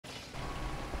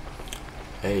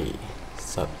Hey,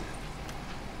 what's up?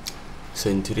 So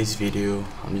in today's video,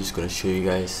 I'm just gonna show you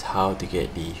guys how to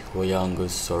get the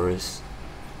Huayangosaurus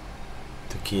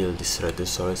to kill the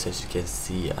Ceratosaurus. As you can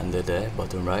see under there,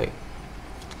 bottom right,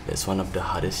 that's one of the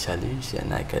hardest challenge,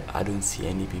 and I don't see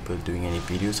any people doing any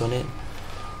videos on it.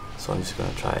 So I'm just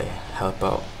gonna try help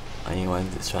out anyone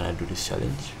that's trying to do this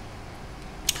challenge.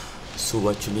 So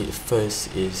what you need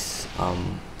first is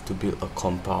to build a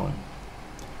compound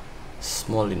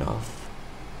small enough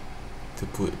to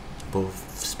put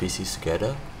both species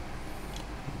together,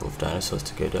 both dinosaurs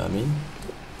together, I mean.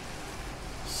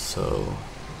 So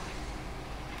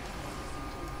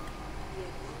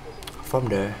from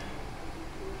there,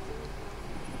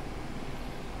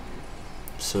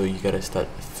 so you gotta start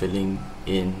filling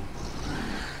in.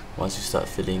 Once you start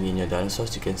filling in your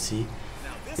dinosaurs, you can see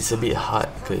it's a bit hard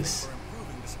because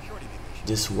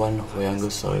just one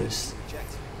Huayangosaurus,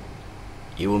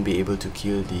 it won't be able to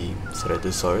kill the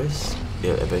Ceratosaurus.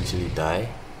 They'll eventually die.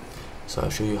 So I'll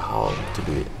show you how to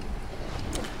do it.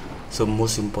 So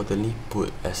most importantly,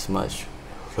 put as much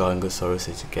Huayangosaurus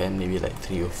as you can, maybe like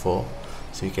 3 or 4.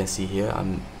 So you can see here,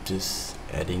 I'm just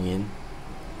adding in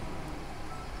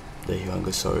the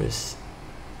Huayangosaurus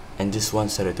and just one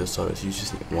Ceratosaurus. You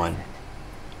just need one.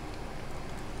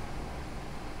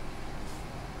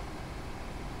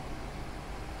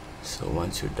 So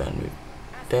once you're done with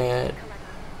that,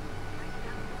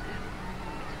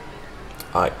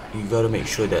 alright, you gotta make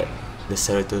sure that the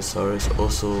Ceratosaurus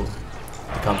also,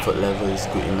 the comfort level is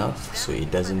good enough so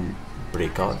it doesn't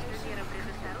break out.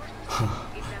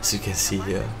 As you can see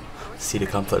here, see the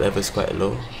comfort level is quite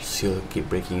low, so it'll keep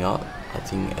breaking out. I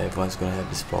think everyone's gonna have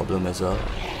this problem as well.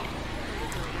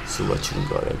 So what you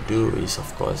gotta do is,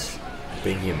 of course,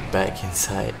 bring him back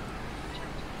inside.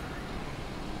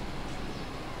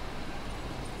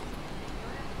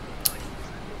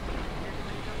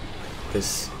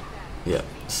 Because yeah,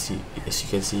 see, as you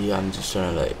can see, I'm just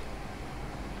trying to like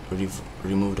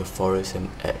remove the forest and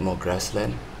add more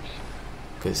grassland,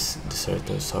 because the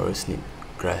Ceratosaurus need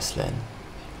grassland.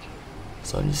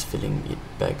 So I'm just filling it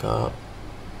back up.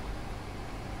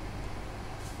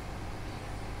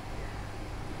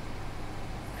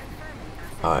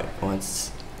 Alright,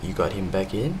 once you got him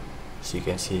back in, so you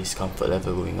can see his comfort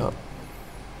level going up.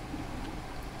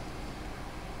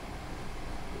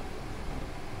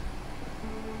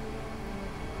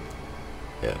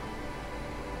 Yeah,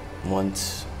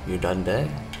 once you're done there,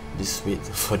 just wait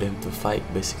for them to fight.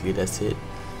 Basically that's it.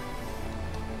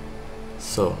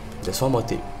 So there's one more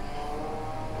tip.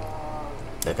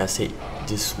 Like I said,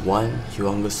 just one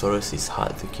Huayangosaurus is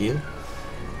hard to kill.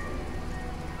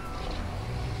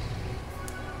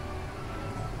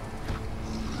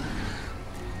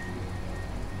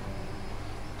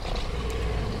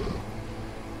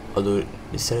 Although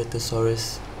the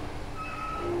Ceratosaurus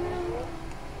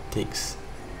takes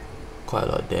quite a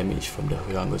lot of damage from the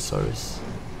Huayangosaurus,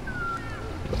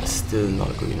 but still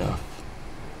not good enough.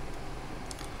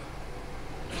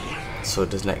 So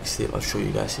the next clip I'll show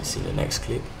you guys is in the next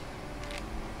clip,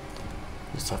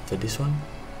 just after this one.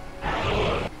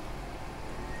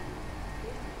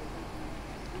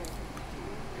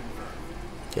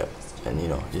 Yep, and you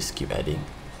know, just keep adding.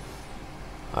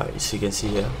 Alright, so you can see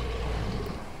here,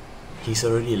 he's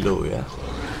already low, yeah?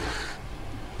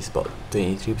 He's about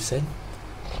 23%,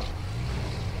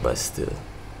 but still,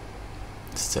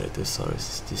 the Ceratosaurus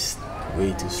is just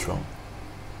way too strong.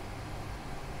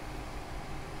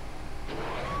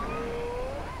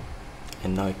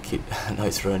 And now now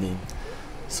it's running.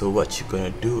 So what you're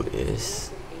gonna do is,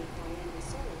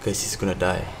 because he's gonna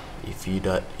die if you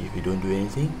don't do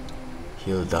anything,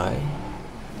 he'll die.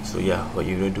 So yeah, what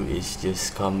you're gonna do is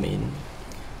just come in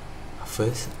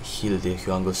first, heal the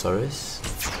Huayangosaurus,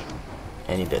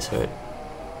 any that's hurt.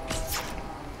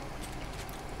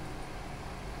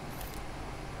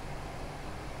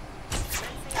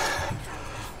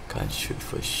 Can't shoot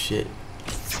for shit.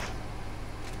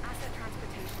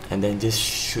 And then just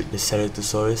shoot the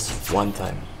Ceratosaurus one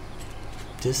time.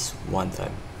 Just one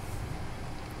time.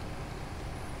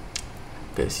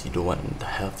 Because you don't want the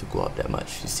health to go up that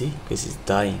much, you see? Because it's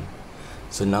dying.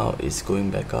 So now it's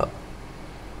going back up.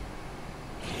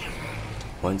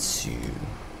 Once you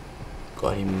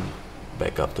got him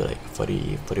back up to like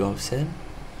 41%,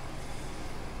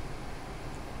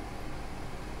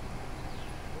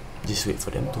 just wait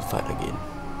for them to fight again.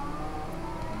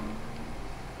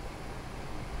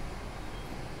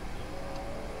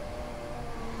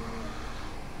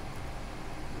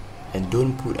 And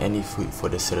don't put any food for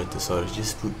the Ceratosaurus,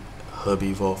 just put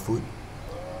herbivore food.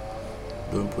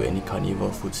 Don't put any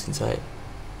carnivore foods inside.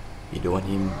 You don't want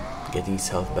him getting his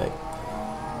health back.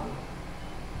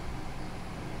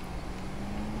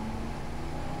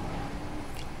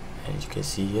 and you can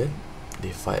see here they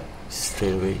fight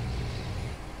straight away.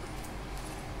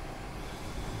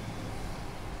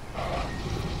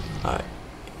 Alright,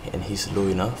 and he's low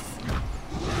enough,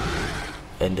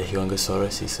 and the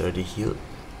Huayangosaurus is already healed.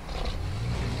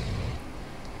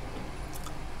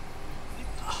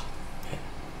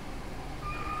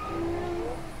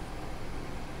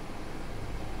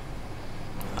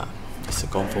 It's a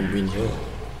confirm win here.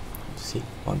 See,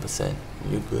 1%,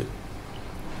 you're good.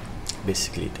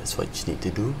 Basically, that's what you need to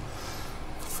do.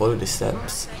 Follow the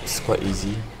steps. It's quite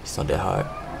easy. It's not that hard.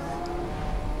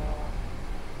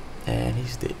 And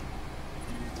he's dead.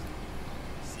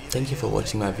 Thank you for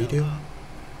watching my video.